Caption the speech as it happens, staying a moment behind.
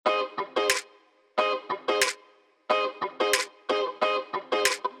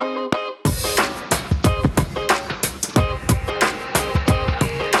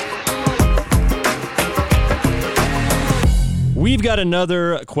We've got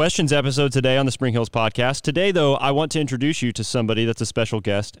another questions episode today on the Spring Hills podcast. Today, though, I want to introduce you to somebody that's a special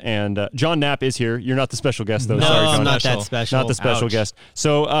guest, and John Knapp is here. You're not the special guest, though. No, Sorry, John. I'm not that special. Not the special Ouch. guest.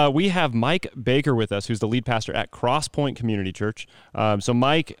 So we have Mike Baker with us, who's the lead pastor at Cross Point Community Church. So,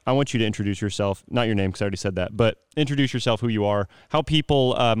 Mike, I want you to introduce yourself. Not your name, because I already said that, but introduce yourself, who you are, how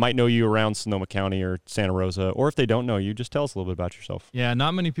people might know you around Sonoma County or Santa Rosa, or if they don't know you, just tell us a little bit about yourself. Yeah,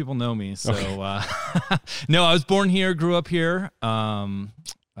 not many people know me. So, no, I was born here, grew up here,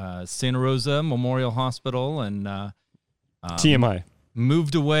 Santa Rosa Memorial Hospital, and TMI.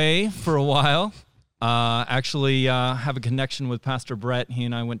 Moved away for a while. Actually, have a connection with Pastor Brett. He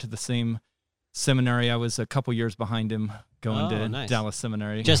and I went to the same seminary. I was a couple years behind him going to nice. Dallas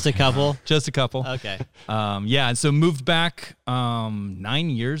Seminary. Just a couple? Just a couple. Okay. Yeah, and so moved back 9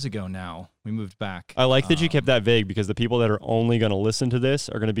 years ago now. We moved back. I like that you kept that vague, because the people that are only going to listen to this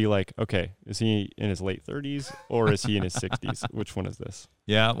are going to be like, okay, is he in his late 30s or is he in his 60s? Which one is this?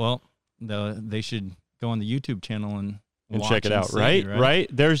 Yeah, well, they should go on the YouTube channel and watch check it out, see, right?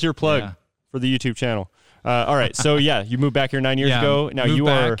 There's your plug for the YouTube channel. All right, so yeah, you moved back here 9 years ago. Now moved you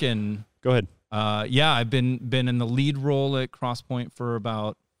back are. And go ahead. Yeah, I've been in the lead role at Cross Point for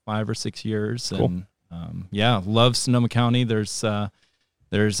about 5 or 6 years, cool. And love Sonoma County. There's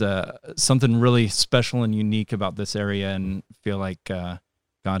something really special and unique about this area, and feel like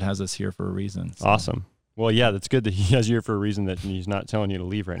God has us here for a reason. So. Awesome. Well, yeah, that's good that he has you here for a reason, that he's not telling you to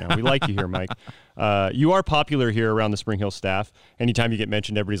leave right now. We like you here, Mike. You are popular here around the Spring Hill staff. Anytime you get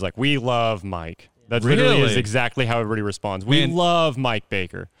mentioned, everybody's like, we love Mike. That literally is exactly how everybody responds. We love Mike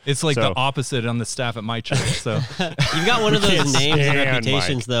Baker. It's like the opposite on the staff at my church. So you've got one of those names and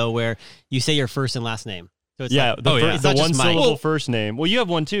reputations, though, where you say your first and last name. So it's the one syllable first name. Well, you have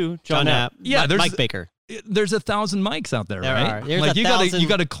one too, John Knapp. Yeah, there's Mike Baker. There's 1,000 Mikes out there, right? There's like you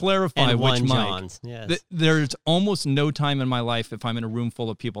got to clarify which Mike. Johns. Yes. There's almost no time in my life, if I'm in a room full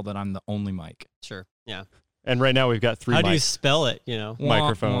of people, that I'm the only Mike. Sure. Yeah. And right now we've got 3 How do you spell it, you know?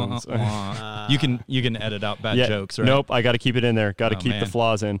 Microphones. You can edit out bad jokes, right? Nope, I got to keep it in there. Got to keep the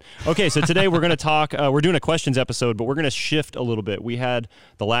flaws in. Okay, so today we're going to talk, we're doing a questions episode, but we're going to shift a little bit. We had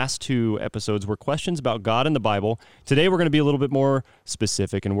the last 2 episodes were questions about God and the Bible. Today we're going to be a little bit more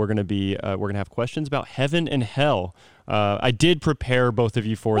specific, and we're going to have questions about heaven and hell. I did prepare both of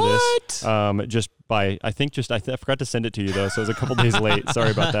you for this. I forgot to send it to you, though, so it was a couple days late.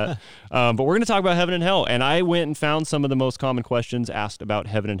 Sorry about that. But we're going to talk about heaven and hell. And I went and found some of the most common questions asked about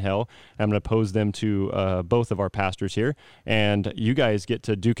heaven and hell. I'm going to pose them to both of our pastors here. And you guys get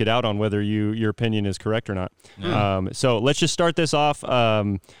to duke it out on whether your opinion is correct or not. Yeah. So let's just start this off.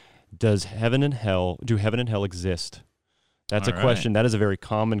 Do heaven and hell exist? That's a question. That is a very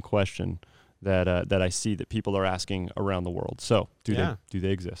common question that I see that people are asking around the world. So do they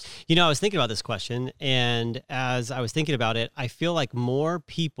exist? You know, I was thinking about this question, and as I was thinking about it, I feel like more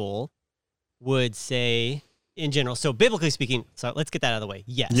people would say, in general, so biblically speaking, so let's get that out of the way.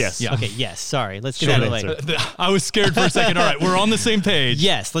 Yes. Yeah. Okay, yes. Sorry. Let's get that out of the way. I was scared for a second. All right, we're on the same page.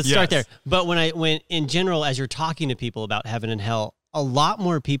 Yes, let's start there. But when in general, as you're talking to people about heaven and hell, a lot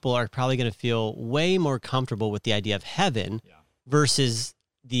more people are probably going to feel way more comfortable with the idea of heaven versus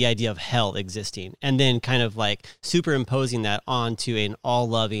the idea of hell existing, and then kind of like superimposing that onto an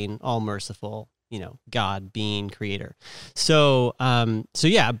all-loving, all-merciful, God being creator. So,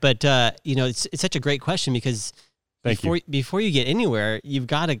 it's such a great question, because before you get anywhere, you've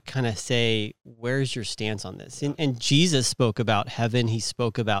got to kind of say, where's your stance on this? And Jesus spoke about heaven. He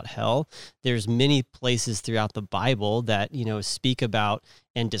spoke about hell. There's many places throughout the Bible that, speak about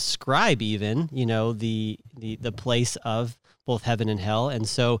and describe even, the place of both heaven and hell. And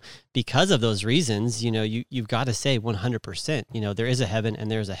so because of those reasons, you've got to say 100%, there is a heaven and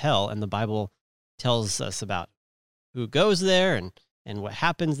there's a hell. And the Bible tells us about who goes there and what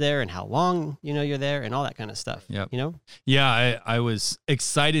happens there and how long, you're there and all that kind of stuff. Yep. Yeah. I was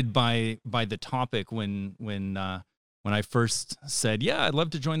excited by the topic when I first said, I'd love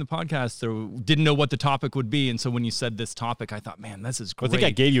to join the podcast, or didn't know what the topic would be. And so when you said this topic, I thought, man, this is great. I think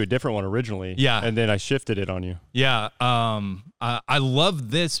I gave you a different one originally. Yeah. And then I shifted it on you. Yeah. I love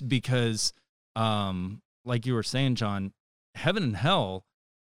this because, like you were saying, John, heaven and hell,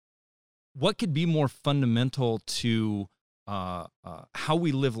 what could be more fundamental to how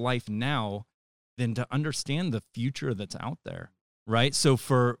we live life now than to understand the future that's out there, right? So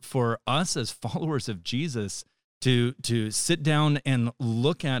for us as followers of Jesus, to sit down and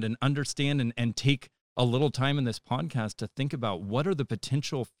look at and understand and take a little time in this podcast to think about what are the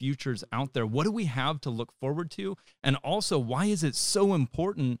potential futures out there? What do we have to look forward to? And also, why is it so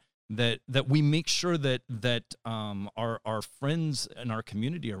important that we make sure that our friends and our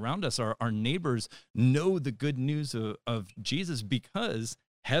community around us, our neighbors, know the good news of Jesus, because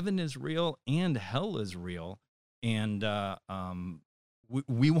heaven is real and hell is real, and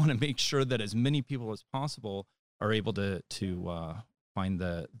we want to make sure that as many people as possible are able to find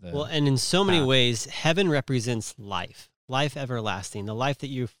the well, and in so many ways, heaven represents life everlasting, the life that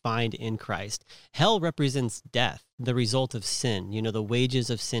you find in Christ. Hell represents death, the result of sin. The wages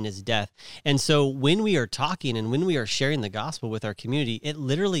of sin is death. And so when we are talking and when we are sharing the gospel with our community, it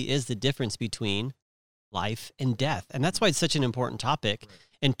literally is the difference between life and death. And that's why it's such an important topic. Right.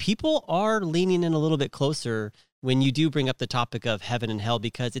 And people are leaning in a little bit closer when you do bring up the topic of heaven and hell,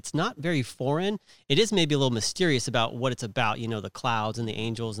 because it's not very foreign. It is maybe a little mysterious about what it's about, the clouds and the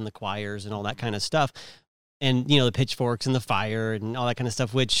angels and the choirs and all that kind of stuff. And, the pitchforks and the fire and all that kind of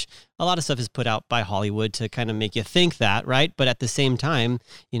stuff, which a lot of stuff is put out by Hollywood to kind of make you think that, right? But at the same time,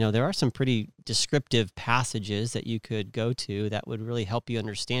 there are some pretty descriptive passages that you could go to that would really help you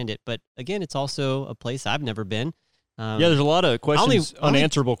understand it. But again, it's also a place I've never been. There's a lot of questions,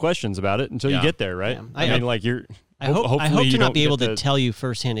 unanswerable questions about it until you get there, right? Yeah. I mean, like you're... I hope to not be able to tell you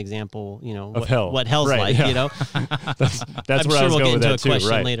firsthand example, of hell. What hell's like, that's I'm where sure I was we'll going get with into that a too, question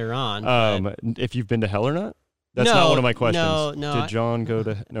right? later on. If you've been to hell or not? That's not one of my questions. No. Did John go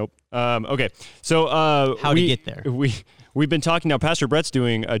to... Nope. Okay. So... how to get there. We've been talking now. Pastor Brett's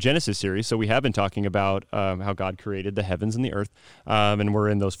doing a Genesis series, so we have been talking about how God created the heavens and the earth, and we're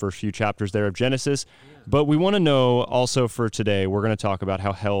in those first few chapters there of Genesis. Yeah. But we want to know also for today, we're going to talk about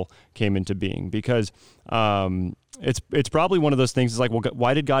how hell came into being, because it's probably one of those things. It's like, well,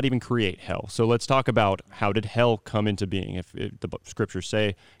 why did God even create hell? So let's talk about how did hell come into being? If the scriptures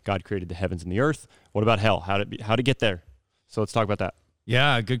say God created the heavens and the earth, what about hell? How to get there? So let's talk about that.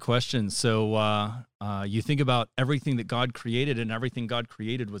 Yeah, good question. So you think about everything that God created, and everything God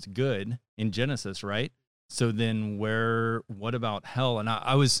created was good in Genesis, right? So then what about hell? And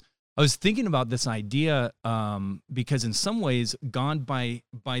I was thinking about this idea because in some ways, God, by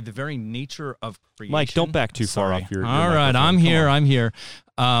the very nature of creation... Mike, don't back too far off your All right, I'm here.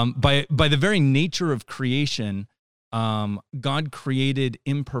 By the very nature of creation, God created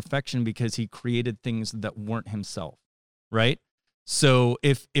imperfection because he created things that weren't himself, right? So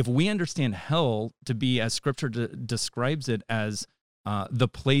if we understand hell to be, as Scripture describes it, as the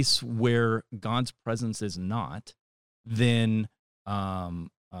place where God's presence is not, then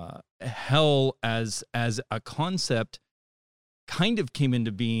hell as a concept kind of came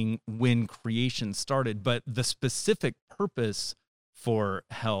into being when creation started. But the specific purpose for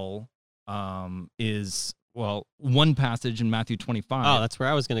hell is... Well, one passage in Matthew 25. Oh, that's where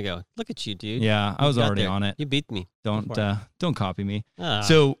I was going to go. Look at you, dude. Yeah, I was already on it. You beat me. Don't copy me.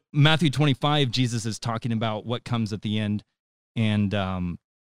 So Matthew 25, Jesus is talking about what comes at the end, and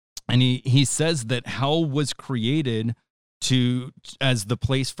he says that hell was created as the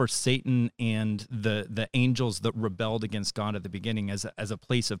place for Satan and the angels that rebelled against God at the beginning, as a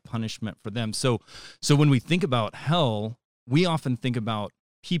place of punishment for them. So when we think about hell, we often think about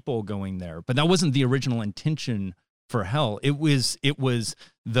people going there, but that wasn't the original intention for hell. It was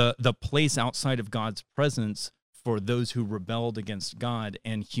the place outside of God's presence for those who rebelled against God,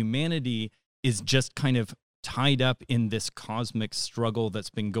 and humanity is just kind of tied up in this cosmic struggle that's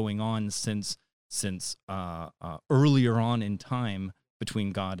been going on since earlier on in time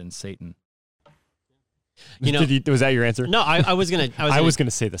between God and Satan. Was that your answer? No, I was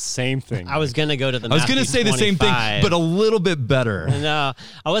gonna say the same thing. I was gonna go to the. I was gonna say the same thing, but a little bit better. No,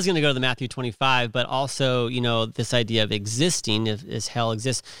 I was gonna go to the Matthew 25, but also, this idea of existing. If hell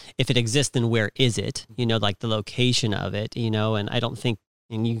exists, if it exists, then where is it? Like the location of it. And I don't think.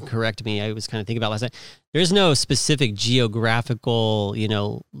 And you can correct me. I was kind of thinking about last night. There's no specific geographical,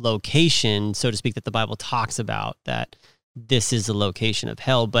 location, so to speak, that the Bible talks about that this is the location of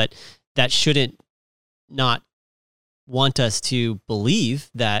hell, but that shouldn't not want us to believe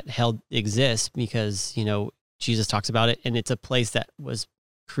that hell exists, because Jesus talks about it, and it's a place that was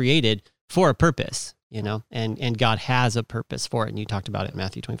created for a purpose, and God has a purpose for it, and you talked about it in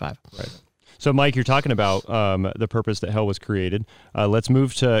Matthew 25. Right. So, Mike, you're talking about the purpose that hell was created. Let's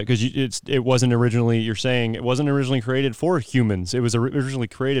move to, because you're saying it wasn't originally created for humans. It was originally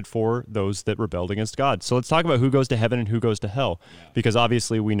created for those that rebelled against God. So let's talk about who goes to heaven and who goes to hell, because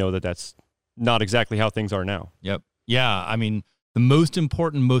obviously we know that that's not exactly how things are now. Yep. Yeah. I mean, the most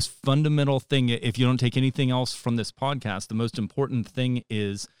important, most fundamental thing, if you don't take anything else from this podcast, the most important thing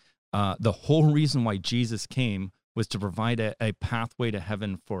is the whole reason why Jesus came was to provide a pathway to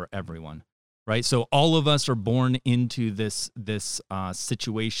heaven for everyone, right? So all of us are born into this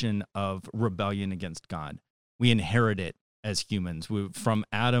situation of rebellion against God. We inherit it as humans, from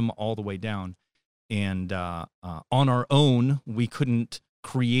Adam all the way down. And on our own, we couldn't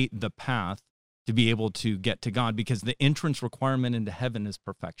create the path to be able to get to God, because the entrance requirement into heaven is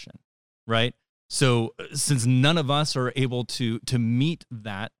perfection, right? So since none of us are able to meet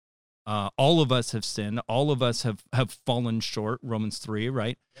that, all of us have sinned. All of us have fallen short, Romans 3,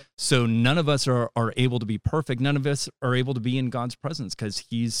 right? Yep. So none of us are able to be perfect. None of us are able to be in God's presence, because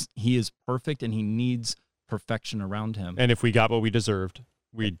he is perfect and he needs perfection around him. And if we got what we deserved,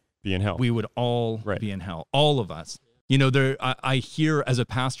 we'd be in hell. We would all be in hell, all of us. You know, I hear, as a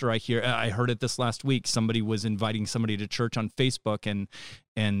pastor, I heard it this last week. Somebody was inviting somebody to church on Facebook,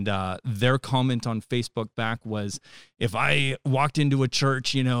 and their comment on Facebook back was, if I walked into a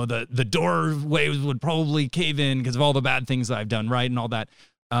church, you know, the doorways would probably cave in because of all the bad things that I've done, right, and all that.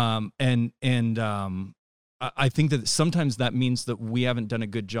 I think that sometimes that means that we haven't done a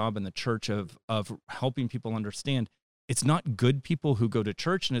good job in the church of helping people understand it's not good people who go to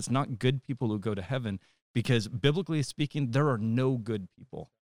church, and it's not good people who go to heaven. Because biblically speaking, there are no good people.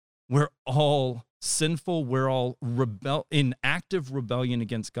 We're all sinful. We're all in active rebellion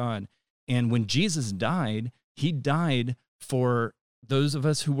against God. And when Jesus died, he died for those of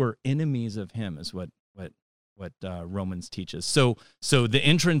us who were enemies of him, is what Romans teaches. So the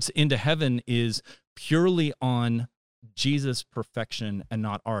entrance into heaven is purely on Jesus' perfection and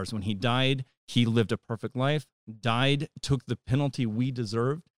not ours. When he died, he lived a perfect life, died, took the penalty we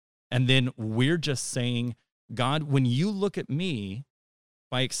deserved. And then we're just saying, God, when you look at me,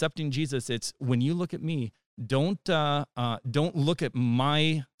 by accepting Jesus, it's when you look at me, don't look at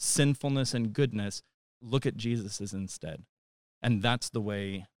my sinfulness and goodness, look at Jesus's instead. And that's the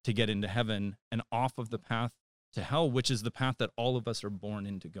way to get into heaven and off of the path to hell, which is the path that all of us are born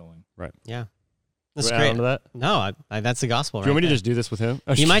into going. Right. Yeah. That's great. That? No, that's the gospel. Do you want me to just do this with him?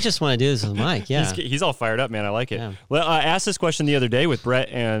 You might just want to do this with Mike. Yeah, he's all fired up, man. I like it. Yeah. Well, I asked this question the other day with Brett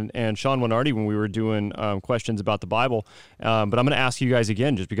and Sean Winardi when we were doing questions about the Bible, but I'm going to ask you guys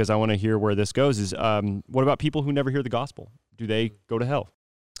again just because I want to hear where this goes. Is what about people who never hear the gospel? Do they go to hell?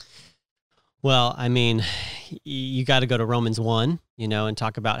 Well, I mean, you got to go to Romans 1, you know, and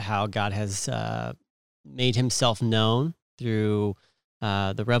talk about how God has made himself known through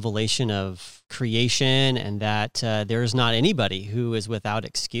the revelation of creation, and that there is not anybody who is without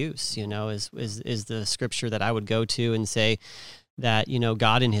excuse, you know, is the scripture that I would go to and say that, you know,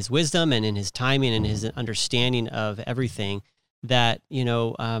 God in his wisdom and in his timing and his understanding of everything, that,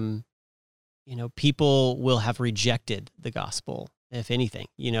 people will have rejected the gospel. If anything,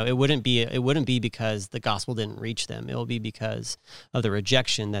 you know, it wouldn't be because the gospel didn't reach them. It will be because of the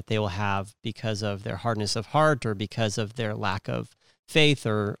rejection that they will have because of their hardness of heart, or because of their lack of faith,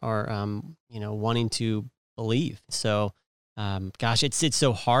 or wanting to believe. So, it's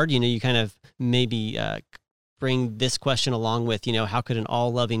so hard. You know, you kind of maybe bring this question along with, you know, how could an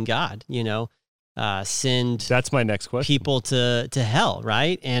all-loving God, you know, send that's my next question, people to hell,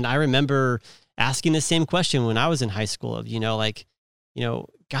 right? And I remember asking the same question when I was in high school of,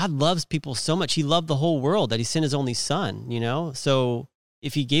 God loves people so much. He loved the whole world that he sent his only son, you know? So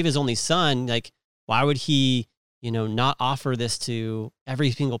if he gave his only son, like, why would he, not offer this to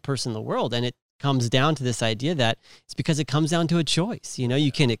every single person in the world? And it comes down to this idea that it's because it comes down to a choice. You know,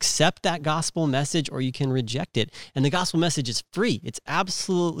 you can accept that gospel message or you can reject it. And the gospel message is free. It's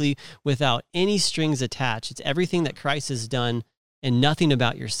absolutely without any strings attached. It's everything that Christ has done and nothing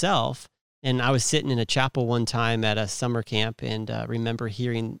about yourself. And I was sitting in a chapel one time at a summer camp, and remember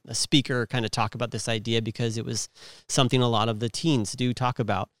hearing a speaker kind of talk about this idea, because it was something a lot of the teens do talk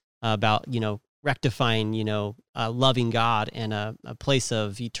about, rectifying, loving God and a place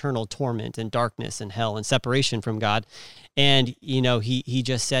of eternal torment and darkness and hell and separation from God. And, he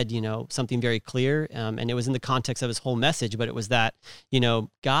just said, something very clear, and it was in the context of his whole message, but it was that,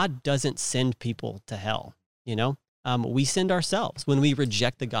 God doesn't send people to hell, we send ourselves when we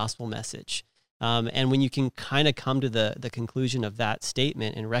reject the gospel message. And when you can kind of come to the conclusion of that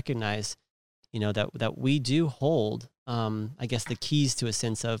statement and recognize, that we do hold, the keys to a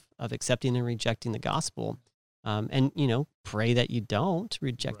sense of accepting and rejecting the gospel, and, pray that you don't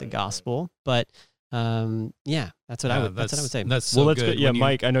reject the gospel. But, that's what I would say. That's so let's good. go,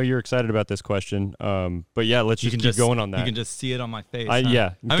 Mike, I know you're excited about this question. But let's just keep going on that. You can just see it on my face.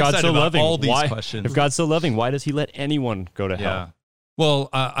 Yeah. I'm God's excited so about loving. all these questions. If God's so loving, why does he let anyone go to hell? Yeah. Well,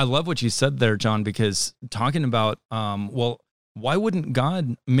 I love what you said there, John, because talking about, why wouldn't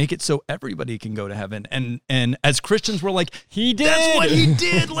God make it so everybody can go to heaven? And as Christians, we're like, he did. That's what he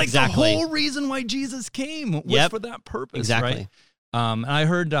did. Like Exactly. the whole reason why Jesus came was for that purpose. Exactly. Right? And I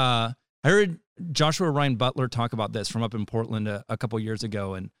heard Joshua Ryan Butler talk about this from up in Portland a couple years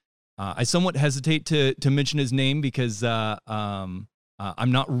ago, and I somewhat hesitate to mention his name because I'm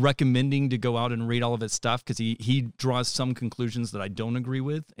not recommending to go out and read all of his stuff because he draws some conclusions that I don't agree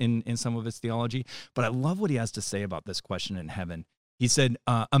with in some of his theology. But I love what he has to say about this question in heaven. He said,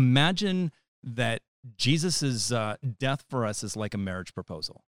 imagine that Jesus' death for us is like a marriage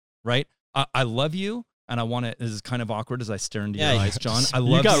proposal, right? I love you. And I want to, this is kind of awkward as I stare into your eyes, John. I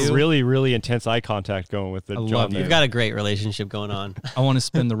love you. You got really, really intense eye contact going with it, John. You've got a great relationship going on. I want to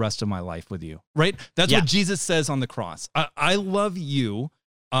spend the rest of my life with you, right? That's what Jesus says on the cross. I love you.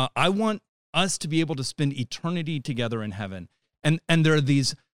 I want us to be able to spend eternity together in heaven. And there are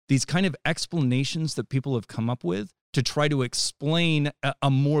these kind of explanations that people have come up with to try to explain a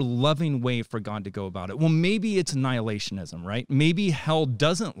more loving way for God to go about it. Well, maybe it's annihilationism, right? Maybe hell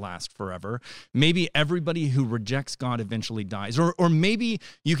doesn't last forever. Maybe everybody who rejects God eventually dies. Or maybe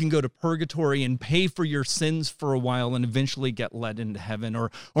you can go to purgatory and pay for your sins for a while and eventually get led into heaven.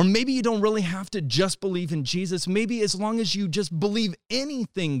 Or maybe you don't really have to just believe in Jesus. Maybe as long as you just believe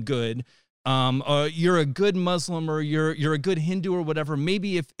anything good, you're a good Muslim or you're a good Hindu or whatever.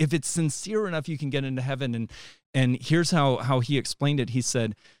 Maybe if it's sincere enough, you can get into heaven. And here's how he explained it. He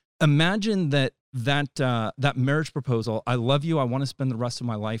said, imagine that marriage proposal. I love you. I want to spend the rest of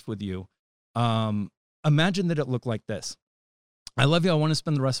my life with you. Imagine that it looked like this. I love you. I want to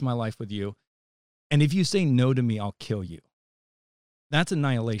spend the rest of my life with you. And if you say no to me, I'll kill you. That's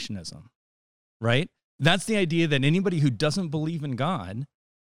annihilationism, right? That's the idea that anybody who doesn't believe in God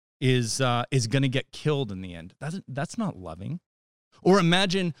is going to get killed in the end. That's not loving. Or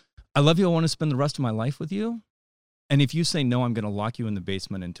imagine, I love you. I want to spend the rest of my life with you. And if you say no, I'm going to lock you in the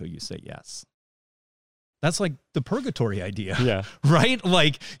basement until you say yes. That's like the purgatory idea, right?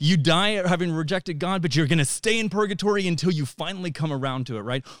 Like you die having rejected God, but you're going to stay in purgatory until you finally come around to it,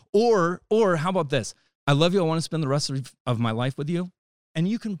 right? Or how about this? I love you. I want to spend the rest of my life with you. And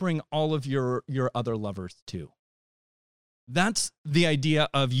you can bring all of your other lovers too. That's the idea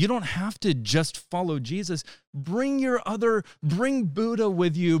of you don't have to just follow Jesus. Bring Buddha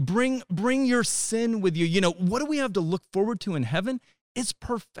with you. Bring your sin with you. You know, what do we have to look forward to in heaven? It's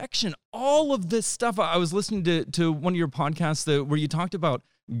perfection. All of this stuff. I was listening to one of your podcasts where you talked about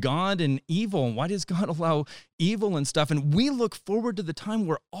God and evil and why does God allow evil and stuff? And we look forward to the time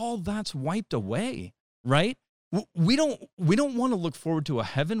where all that's wiped away, right? We don't want to look forward to a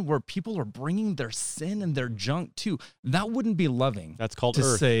heaven where people are bringing their sin and their junk too. That wouldn't be loving. That's called to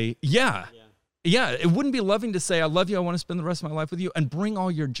earth. Say, yeah. It wouldn't be loving to say, I love you. I want to spend the rest of my life with you and bring all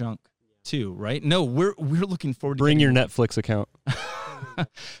your junk too, right? No, we're looking forward to bring your Netflix account.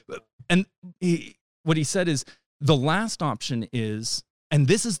 And what he said is the last option is, and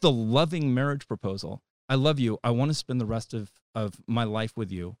this is the loving marriage proposal. I love you. I want to spend the rest of my life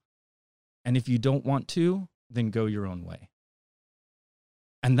with you. And if you don't want to, then go your own way.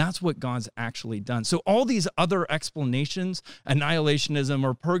 And that's what God's actually done. So all these other explanations, annihilationism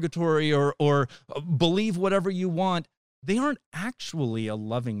or purgatory or believe whatever you want, they aren't actually a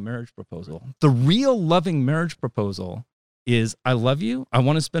loving marriage proposal. The real loving marriage proposal is, I love you, I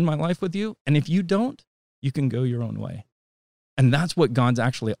want to spend my life with you, and if you don't, you can go your own way. And that's what God's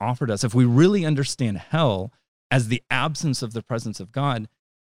actually offered us. If we really understand hell as the absence of the presence of God,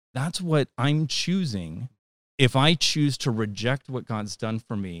 that's what I'm choosing if I choose to reject what God's done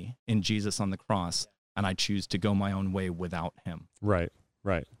for me in Jesus on the cross, and I choose to go my own way without him. Right.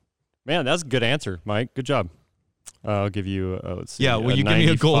 Man, that's a good answer, Mike. Good job. I'll give you, let's see. Yeah, will you give me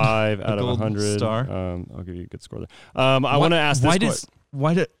a gold 95 out of 100 star? I'll give you a good score there. I want to ask this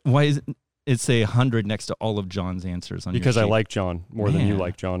question. Why is it say 100 next to all of John's answers on because your sheet? I like John more than you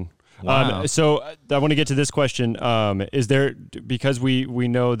like John. Wow. So I want to get to this question. Is there, because we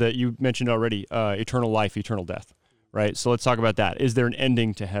know that you mentioned already, eternal life, eternal death, right? So let's talk about that. Is there an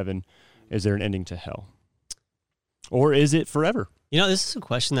ending to heaven? Is there an ending to hell? Or is it forever? You know, this is a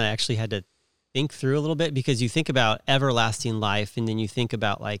question that I actually had to think through a little bit, because you think about everlasting life, and then you think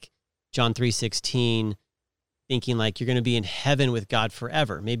about like John 3:16, thinking like you're going to be in heaven with God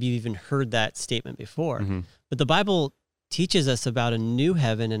forever. Maybe you've even heard that statement before. Mm-hmm. But the Bible teaches us about a new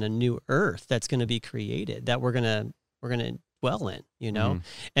heaven and a new earth that's going to be created, that we're going to dwell in, you know? Mm-hmm.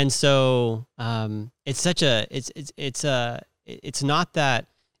 And so it's not that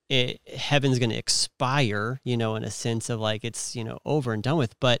heaven's going to expire, you know, in a sense of like it's, you know, over and done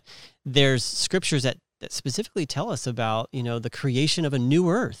with, but there's scriptures that specifically tell us about, you know, the creation of a new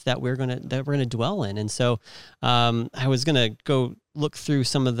earth that we're going to dwell in. And so I was going to go look through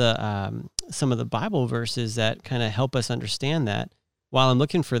some of the Bible verses that kind of help us understand that. While I'm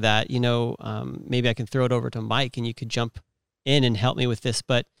looking for that, you know, maybe I can throw it over to Mike and you could jump in and help me with this.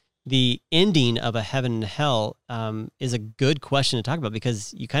 But the ending of a heaven and hell is a good question to talk about,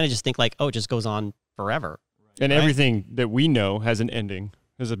 because you kind of just think like, oh, it just goes on forever. And everything that we know has an ending,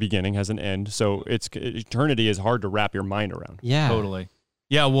 has a beginning, has an end. So eternity is hard to wrap your mind around. Yeah. Totally.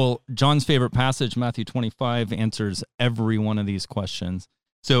 Yeah, well, John's favorite passage, Matthew 25, answers every one of these questions.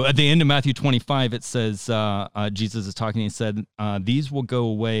 So at the end of Matthew 25, it says, Jesus is talking, he said, these will go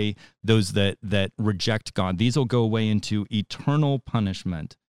away, those that reject God, these will go away into eternal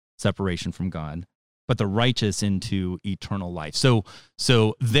punishment, separation from God, but the righteous into eternal life. So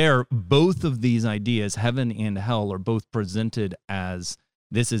there, both of these ideas, heaven and hell, are both presented as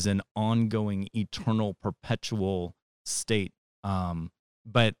this is an ongoing, eternal, perpetual state.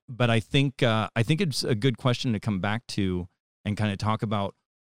 But I think it's a good question to come back to and kind of talk about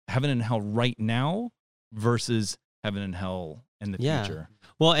heaven and hell right now versus heaven and hell in the future.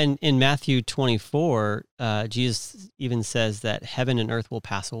 Well, and in Matthew 24, Jesus even says that heaven and earth will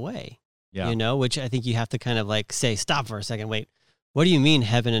pass away. Yeah. Which I think you have to kind of like say, stop for a second, wait, what do you mean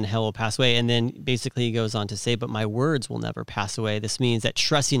heaven and hell will pass away? And then basically he goes on to say, but my words will never pass away. This means that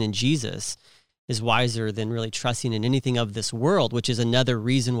trusting in Jesus is wiser than really trusting in anything of this world, which is another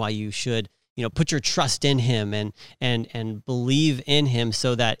reason why you should, put your trust in him and believe in him,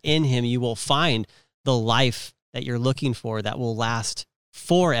 so that in him you will find the life that you're looking for that will last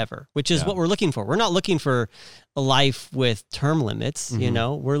forever, which is what we're looking for. We're not looking for a life with term limits,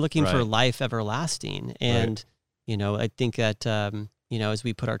 we're looking for life everlasting. And, I think that, as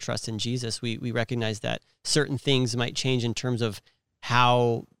we put our trust in Jesus, we recognize that certain things might change in terms of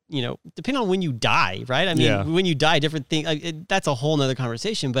how, depending on when you die, right? I mean, when you die, different things, that's a whole nother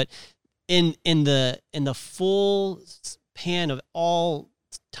conversation, but in the full span of all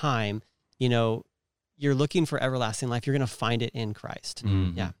time, you're looking for everlasting life. You're going to find it in Christ.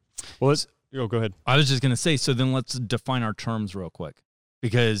 Mm-hmm. Yeah. Well, go ahead. I was just going to say, so then let's define our terms real quick.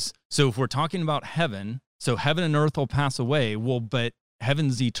 Because, so if we're talking about heaven, so heaven and earth will pass away. Well, but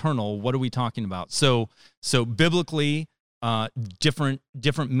heaven's eternal. What are we talking about? So biblically, different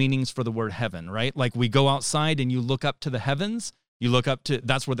meanings for the word heaven, right? Like we go outside and you look up to the heavens,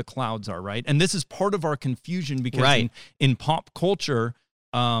 that's where the clouds are, right? And this is part of our confusion, because in pop culture,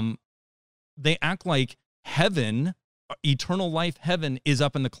 they act like heaven, eternal life, heaven is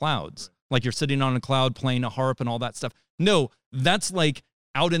up in the clouds. Like you're sitting on a cloud playing a harp and all that stuff. No, that's like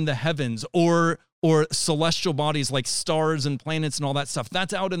out in the heavens, or celestial bodies like stars and planets and all that stuff.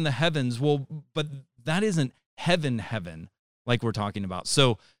 That's out in the heavens. Well, but that isn't heaven like we're talking about.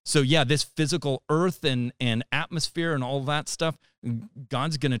 So yeah, this physical earth and atmosphere and all that stuff,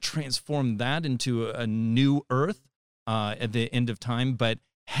 God's going to transform that into a new earth at the end of time. But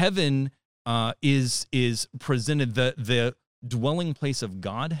heaven is presented, the dwelling place of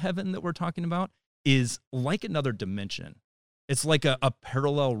God, heaven that we're talking about, is like another dimension. It's like a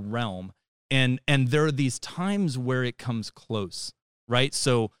parallel realm. And there are these times where it comes close, right?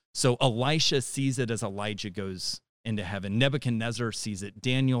 So Elisha sees it as Elijah goes into heaven. Nebuchadnezzar sees it.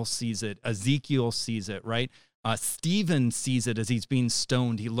 Daniel sees it. Ezekiel sees it, right? Stephen sees it as he's being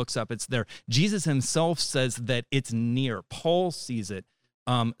stoned. He looks up, it's there. Jesus himself says that it's near. Paul sees it.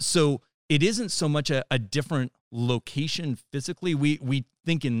 So it isn't so much a different location physically. We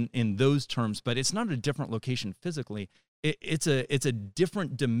think in those terms, but it's not a different location physically. It's a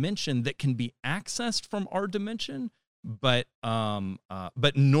different dimension that can be accessed from our dimension, but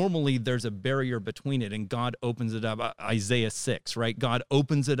normally there's a barrier between it, and God opens it up. Isaiah 6, right? God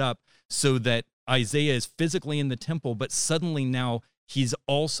opens it up so that Isaiah is physically in the temple, but suddenly now he's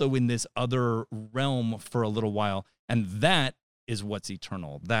also in this other realm for a little while, and that is what's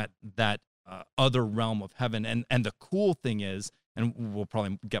eternal. That other realm of heaven, and the cool thing is, and we'll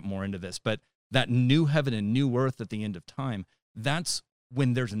probably get more into this, but that new heaven and new earth at the end of time, that's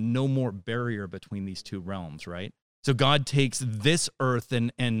when there's no more barrier between these two realms, right? So God takes this earth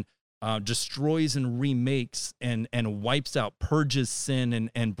and destroys and remakes and wipes out, purges sin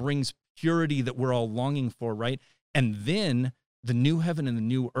and brings purity that we're all longing for, right? And then the new heaven and the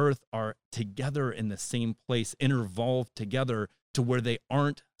new earth are together in the same place, intervolved together to where they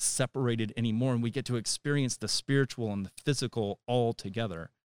aren't separated anymore. And we get to experience the spiritual and the physical all together,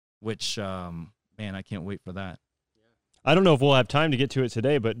 which, man, I can't wait for that. I don't know if we'll have time to get to it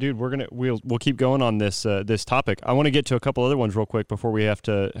today, but dude, we'll keep going on this topic. I want to get to a couple other ones real quick before we have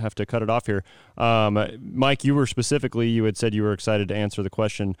to cut it off here. Mike, you had said you were excited to answer the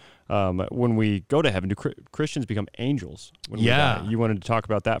question. When we go to heaven, do Christians become angels when we die? You wanted to talk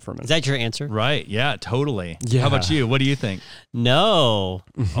about that for a minute. Is that your answer? Right. Yeah, totally. Yeah. How about you? What do you think? No.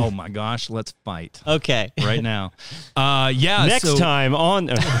 Oh my gosh, let's fight. Okay. Right now. Next time on.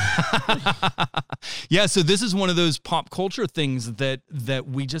 Yeah. So this is one of those pop culture things that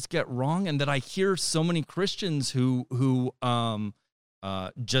we just get wrong, and that I hear so many Christians who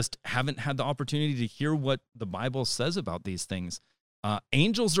just haven't had the opportunity to hear what the Bible says about these things.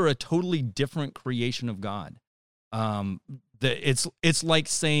 Angels are a totally different creation of God. It's like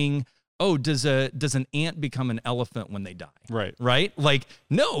saying, oh, does an ant become an elephant when they die? Right? Like,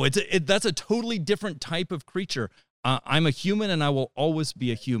 no, that's a totally different type of creature. I'm a human, and I will always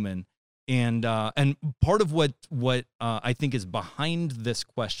be a human. And part of what I think is behind this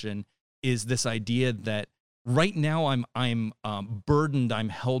question is this idea that right now I'm burdened, I'm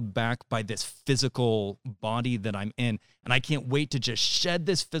held back by this physical body that I'm in, and I can't wait to just shed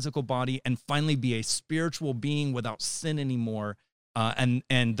this physical body and finally be a spiritual being without sin anymore. And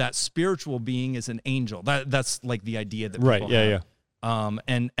that spiritual being is an angel. That's like the idea that people have.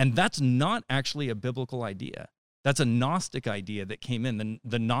 And that's not actually a biblical idea. That's a Gnostic idea that came in.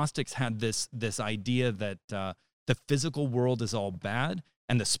 The Gnostics had this idea that the physical world is all bad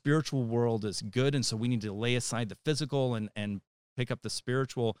and the spiritual world is good, and so we need to lay aside the physical and pick up the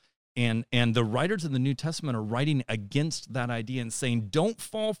spiritual. And the writers of the New Testament are writing against that idea and saying, don't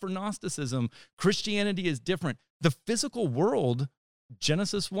fall for Gnosticism. Christianity is different. The physical world,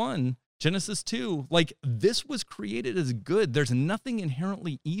 Genesis 1, Genesis 2, like this was created as good. There's nothing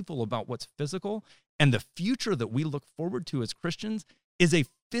inherently evil about what's physical. And the future that we look forward to as Christians is a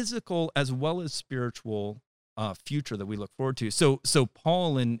physical as well as spiritual future that we look forward to. So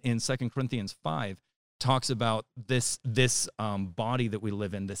Paul in 2 Corinthians 5 talks about this body that we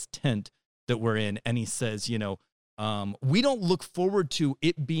live in, this tent that we're in, and he says, we don't look forward to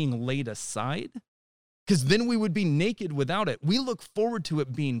it being laid aside, because then we would be naked without it. We look forward to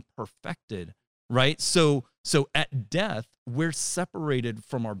it being perfected, right? So at death, we're separated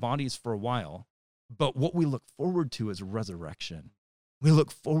from our bodies for a while, but what we look forward to is resurrection. We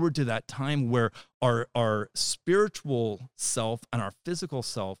look forward to that time where our spiritual self and our physical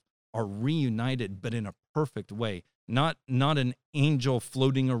self are reunited, but in a perfect way. Not an angel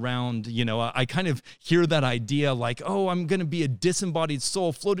floating around. I kind of hear that idea like, oh, I'm going to be a disembodied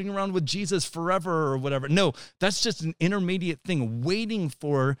soul floating around with Jesus forever or whatever. No, that's just an intermediate thing, waiting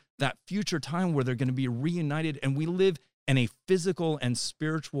for that future time where they're going to be reunited, and we live in a physical and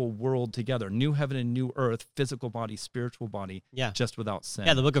spiritual world together. New heaven and new earth, physical body, spiritual body, just without sin.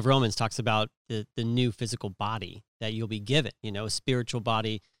 Yeah, the book of Romans talks about the new physical body that you'll be given, a spiritual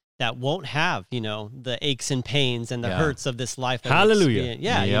body that won't have, the aches and pains and the hurts of this life. Hallelujah.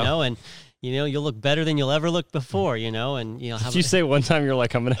 Yeah, and you'll look better than you'll ever look before, and Did you say one time you're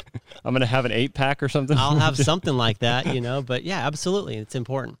like, I'm gonna have an 8-pack or something? I'll have something like that, but yeah, absolutely, it's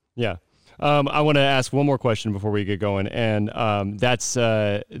important. Yeah. I want to ask one more question before we get going, and that's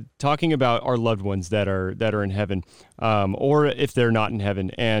talking about our loved ones that are in heaven, or if they're not in heaven.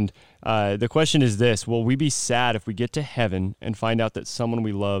 And the question is this: will we be sad if we get to heaven and find out that someone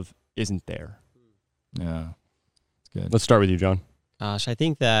we love isn't there? Yeah, that's good. Let's start with you, John. Gosh, I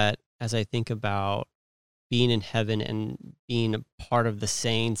think that as I think about being in heaven and being a part of the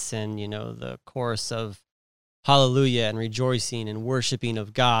saints, and the chorus of hallelujah and rejoicing and worshiping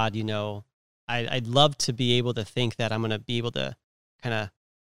of God, I'd love to be able to think that I'm going to be able to kind of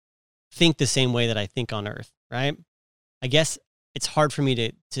think the same way that I think on earth, right? I guess it's hard for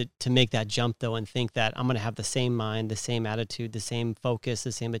me to make that jump, though, and think that I'm going to have the same mind, the same attitude, the same focus,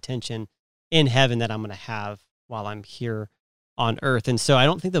 the same attention in heaven that I'm going to have while I'm here on earth. And so I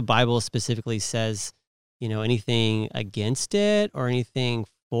don't think the Bible specifically says, anything against it or anything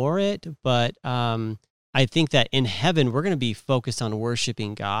for it, but I think that in heaven, we're going to be focused on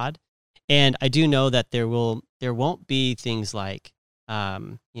worshiping God. And I do know that there won't be things like,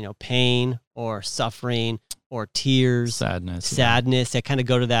 pain or suffering or tears, sadness that kind of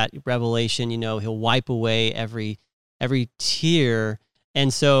go to that revelation. He'll wipe away every tear.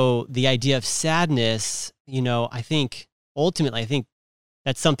 And so the idea of sadness, I think ultimately,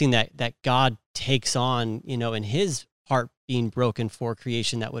 that's something that God takes on, in his heart being broken for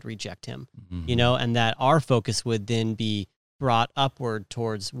creation that would reject him, and that our focus would then be brought upward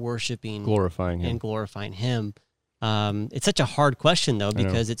towards worshiping, glorifying him. It's such a hard question, though,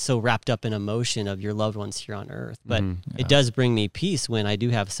 because it's so wrapped up in emotion of your loved ones here on earth. But it does bring me peace when I do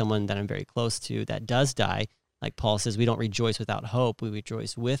have someone that I'm very close to that does die. Like Paul says, we don't rejoice without hope. We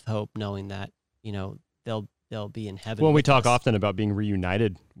rejoice with hope, knowing that, they'll be in heaven. Well, we talk often about being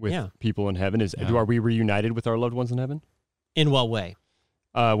reunited with people in heaven. Are we reunited with our loved ones in heaven? In what way?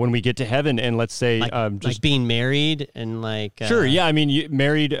 When we get to heaven, and let's say like being married and sure, yeah. I mean,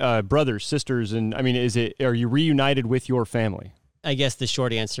 married brothers, sisters, and I mean, are you reunited with your family? I guess the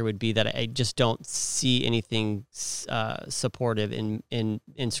short answer would be that I just don't see anything supportive in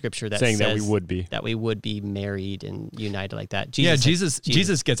Scripture that saying says that we would be married and united like that.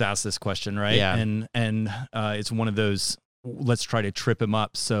 Jesus gets asked this question, right? Yeah. And it's one of those, let's try to trip him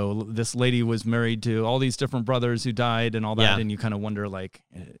up. So this lady was married to all these different brothers who died and all that, and you kind of wonder, like,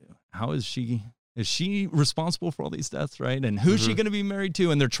 how is she? Is she responsible for all these deaths, right? And who's she going to be married to?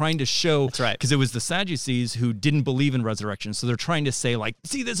 And they're trying to show, that's right, because it was the Sadducees who didn't believe in resurrection. So they're trying to say, like,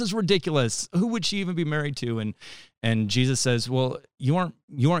 see, this is ridiculous. Who would she even be married to? And Jesus says, well, you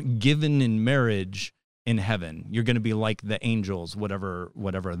aren't given in marriage in heaven. You're going to be like the angels, whatever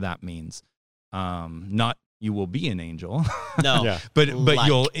that means. Not you will be an angel. No, yeah. but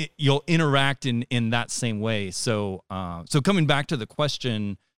you'll interact in that same way. So coming back to the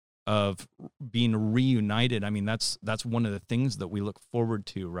question of being reunited, I mean, that's one of the things that we look forward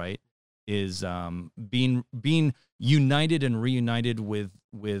to, right? Is being united and reunited with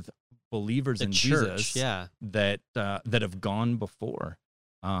believers in church, Jesus, that have gone before,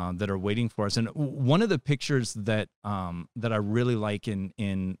 that are waiting for us. And one of the pictures that I really like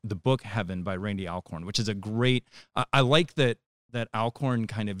in the book Heaven by Randy Alcorn, which is a great, I like that Alcorn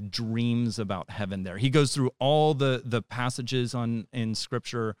kind of dreams about heaven there. He goes through all the passages in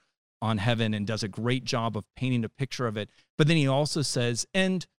Scripture on heaven and does a great job of painting a picture of it. But then he also says,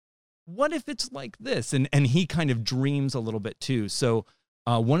 and what if it's like this? And he kind of dreams a little bit too. So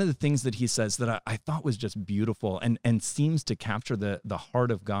one of the things that he says that I thought was just beautiful and seems to capture the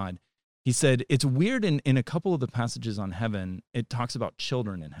heart of God, he said, it's weird in a couple of the passages on heaven, it talks about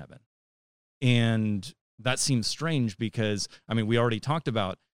children in heaven. And that seems strange because, I mean, we already talked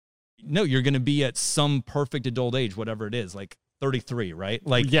about, no, you're going to be at some perfect adult age, whatever it is, like 33, right?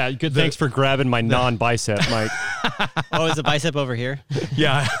 Like, yeah, good. Thanks for grabbing my non-bicep, Mike. Oh, is the bicep over here?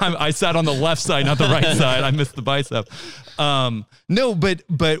 Yeah, I sat on the left side, not the right side. I missed the bicep. No,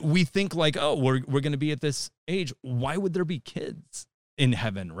 but we think like, oh, we're going to be at this age. Why would there be kids in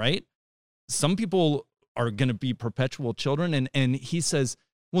heaven, right? Some people are going to be perpetual children, and he says,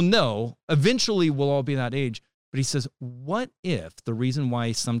 well, no, eventually we'll all be that age. But he says, what if the reason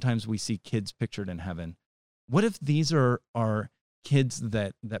why sometimes we see kids pictured in heaven, what if these are kids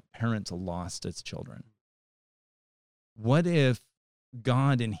that parents lost as children? What if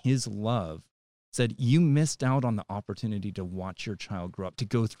God in his love said, you missed out on the opportunity to watch your child grow up, to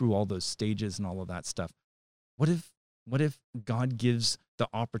go through all those stages and all of that stuff? What if God gives the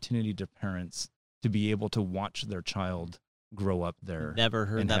opportunity to parents to be able to watch their child grow up there? Never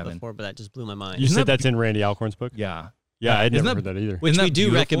heard that heaven? Before, but that just blew my mind. You said that's in Randy Alcorn's book? Yeah. Yeah, I'd never heard that either. Which we do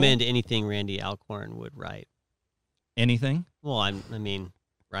beautiful? recommend anything Randy Alcorn would write. Anything? Well, I mean,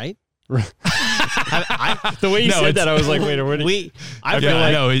 right? The way you said that, I was like, wait,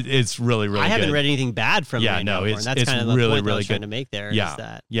 it's really, really good. I haven't read anything bad from Randy Alcorn. That's kind of the really, point really I was trying good to make there. Yeah, is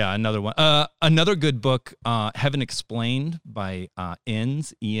that. Yeah, another one. Another good book, Heaven Explained by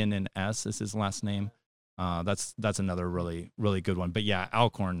Enns, Ian and S is his last name. That's another really, really good one. But yeah,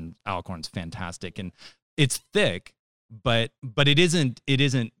 Alcorn's fantastic, and it's thick, but it isn't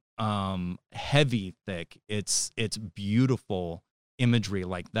heavy thick. It's beautiful imagery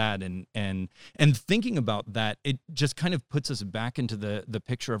like that, and thinking about that, it just kind of puts us back into the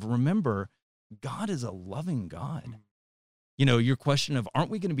picture of, remember, God is a loving God. You know, your question of, aren't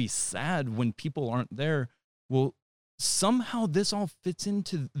we going to be sad when people aren't there? Well, somehow this all fits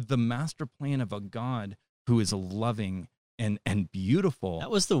into the master plan of a God who is loving and beautiful. That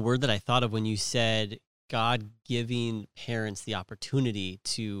was the word that I thought of when you said God giving parents the opportunity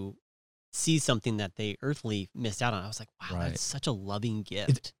to see something that they earthly missed out on. I was like, wow, Right. That's such a loving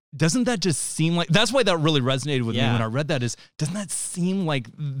gift. Doesn't that just seem like, that's why that really resonated with me when I read that, is, doesn't that seem like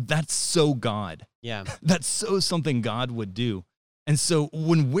that's so God? Yeah. That's so something God would do. And so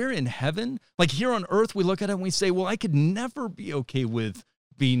when we're in heaven, like here on earth, we look at it and we say, well, I could never be okay with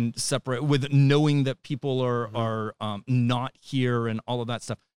being separate, with knowing that people are not here and all of that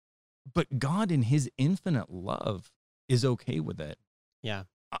stuff. But God in his infinite love is okay with it. Yeah.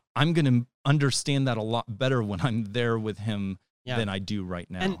 I'm going to understand that a lot better when I'm there with him than I do right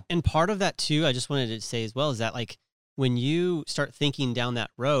now. And part of that too, I just wanted to say as well, is that like when you start thinking down that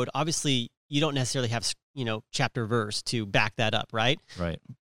road, obviously you don't necessarily have, chapter verse to back that up, right? Right.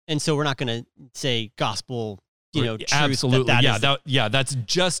 And so we're not going to say gospel, truth. Absolutely. That's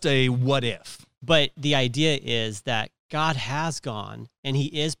just a what if. But the idea is that God has gone and he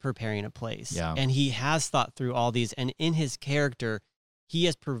is preparing a place. Yeah. And he has thought through all these, and in his character, he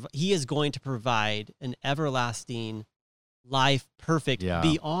is going to provide an everlasting life, perfect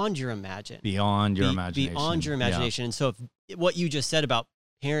beyond your imagination. Beyond your imagination. Beyond your imagination. And so if what you just said about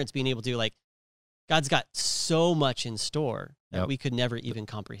parents being able to, like, God's got so much in store that we could never even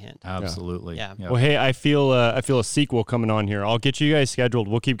comprehend. Absolutely. Yeah. Yep. Well, hey, I feel a sequel coming on here. I'll get you guys scheduled.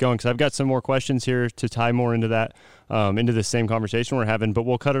 We'll keep going because I've got some more questions here to tie more into that, into the same conversation we're having. But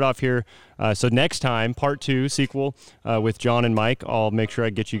we'll cut it off here. So next time, part 2, sequel with John and Mike. I'll make sure I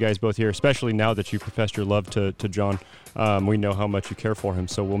get you guys both here, especially now that you professed your love to John. We know how much you care for him,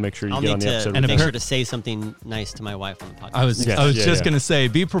 so we'll make sure you get on the episode. And make sure to say something nice to my wife on the podcast. I was just going to say,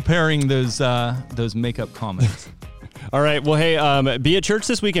 be preparing those makeup comments. All right. Well, hey, be at church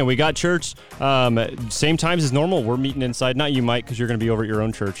this weekend. We got church same times as normal. We're meeting inside. Not you, Mike, because you're going to be over at your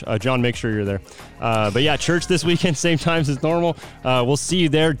own church. John, make sure you're there. But yeah, church this weekend, same times as normal. We'll see you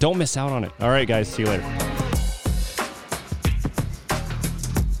there. Don't miss out on it. All right, guys. See you later.